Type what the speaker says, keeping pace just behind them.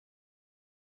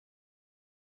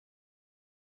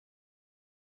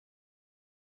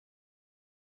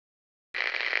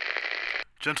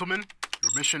Gentlemen,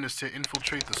 your mission is to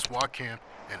infiltrate the SWAT camp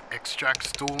and extract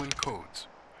stolen codes.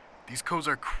 These codes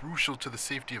are crucial to the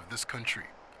safety of this country.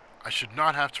 I should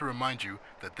not have to remind you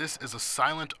that this is a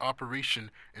silent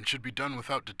operation and should be done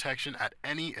without detection at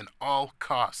any and all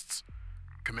costs.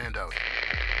 Command out.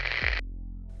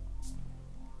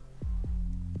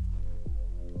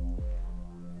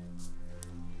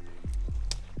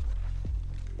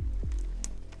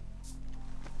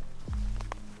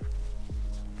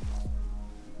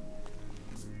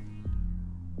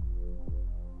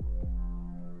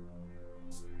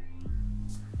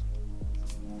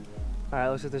 Alright,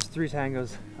 looks like there's 3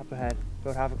 tangos up ahead,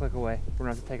 about half a click away. We're gonna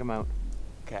have to take them out.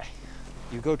 Okay.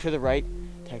 You go to the right,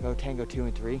 take out Tango 2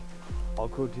 and 3. I'll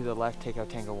go to the left, take out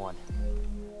Tango 1.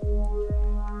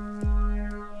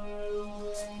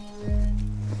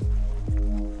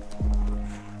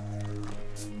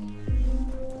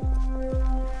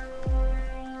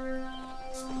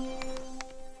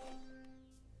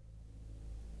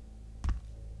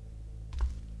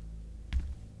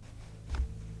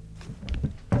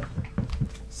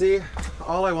 See,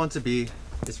 all I want to be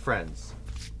is friends.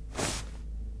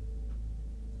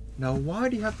 Now, why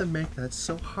do you have to make that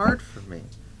so hard for me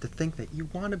to think that you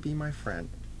want to be my friend?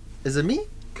 Is it me?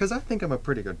 Because I think I'm a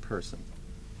pretty good person.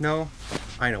 No,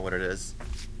 I know what it is.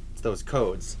 It's those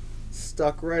codes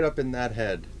stuck right up in that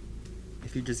head.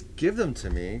 If you just give them to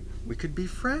me, we could be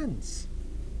friends.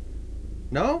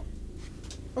 No?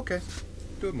 Okay,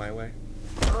 do it my way.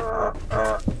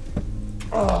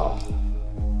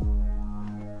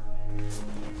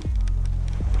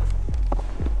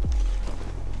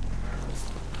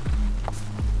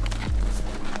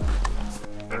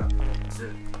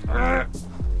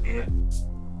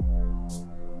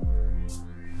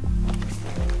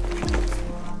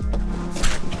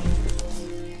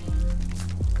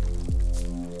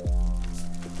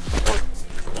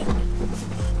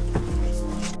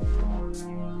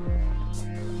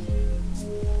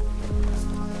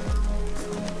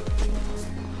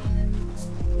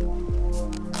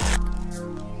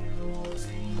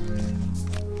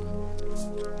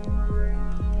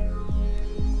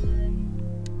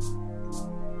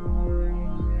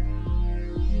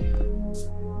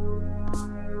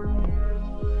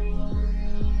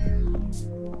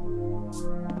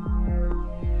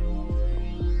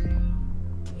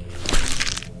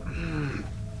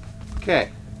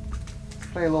 Okay,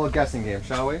 play a little guessing game,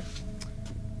 shall we?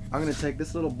 I'm gonna take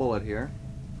this little bullet here,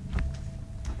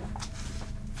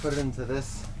 put it into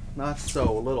this not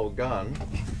so little gun,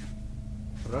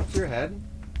 put it up to your head,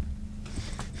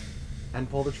 and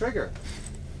pull the trigger.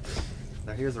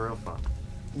 Now here's the real fun.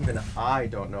 Even I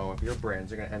don't know if your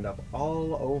brains are gonna end up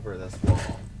all over this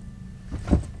wall.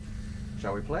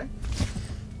 Shall we play?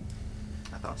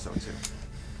 I thought so too.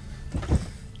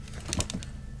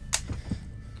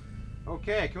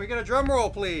 Okay, can we get a drum roll,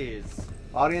 please?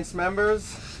 Audience members,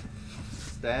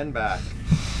 stand back.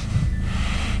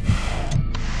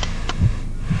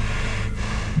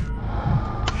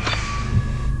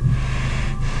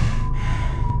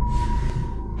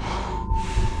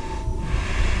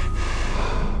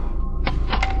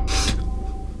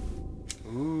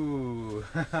 Ooh,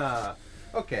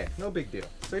 okay, no big deal.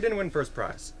 So you didn't win first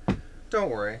prize.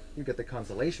 Don't worry, you get the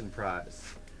consolation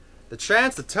prize. The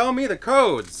chance to tell me the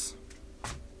codes.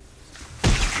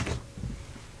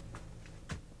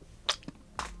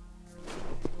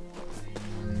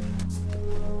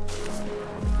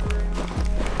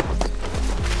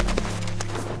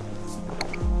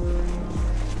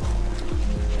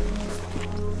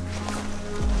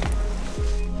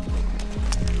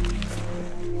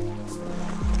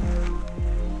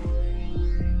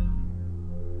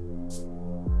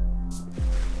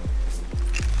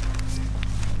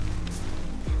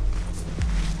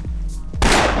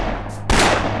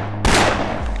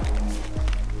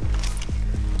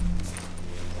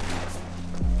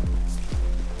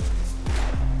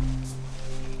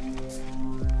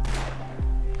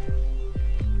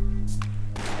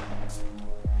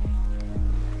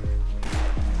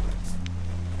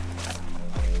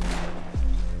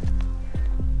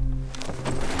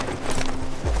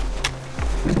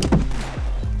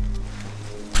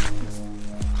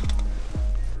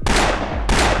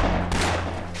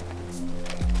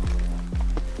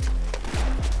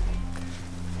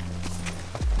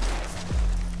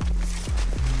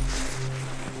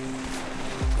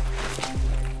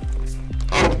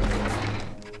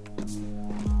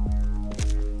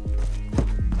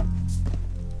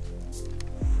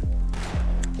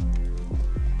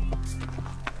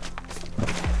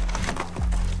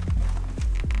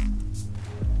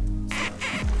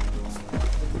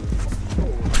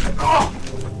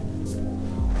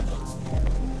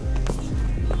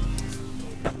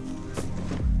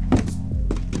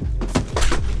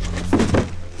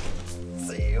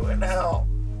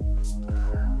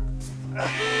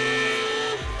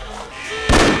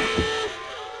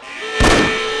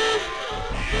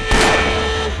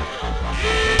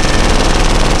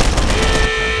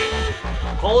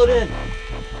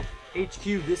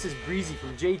 HQ, this is Breezy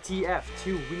from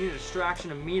JTF2. We need a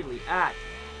distraction immediately at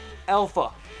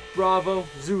Alpha Bravo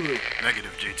Zulu.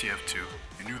 Negative, JTF2.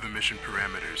 You knew the mission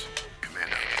parameters.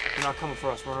 Command out. They're not coming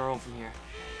for us. We're on our own from here.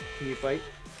 Can you fight?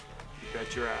 You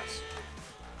bet your ass.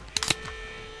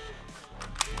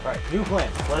 All right, new plan.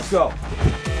 Let's go.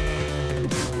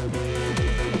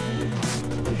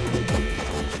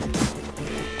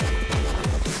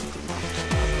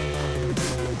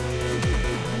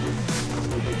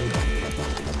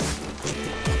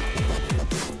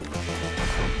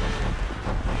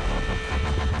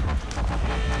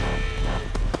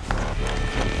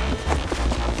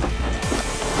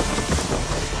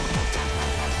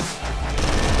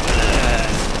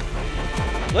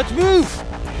 Let's move!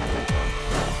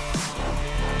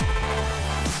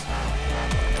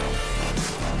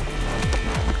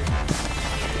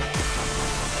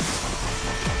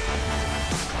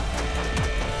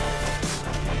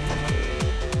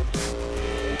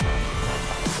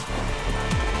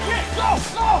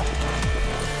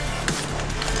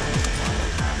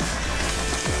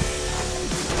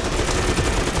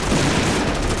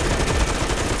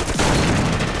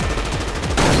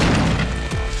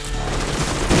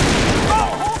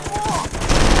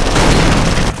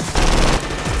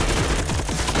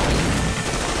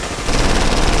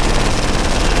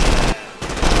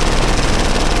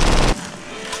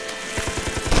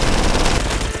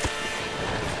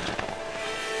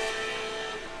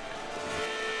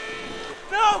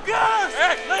 No, guys!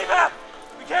 Hey, leave him!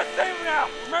 We can't save him now!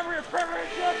 Remember your primary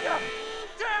objective!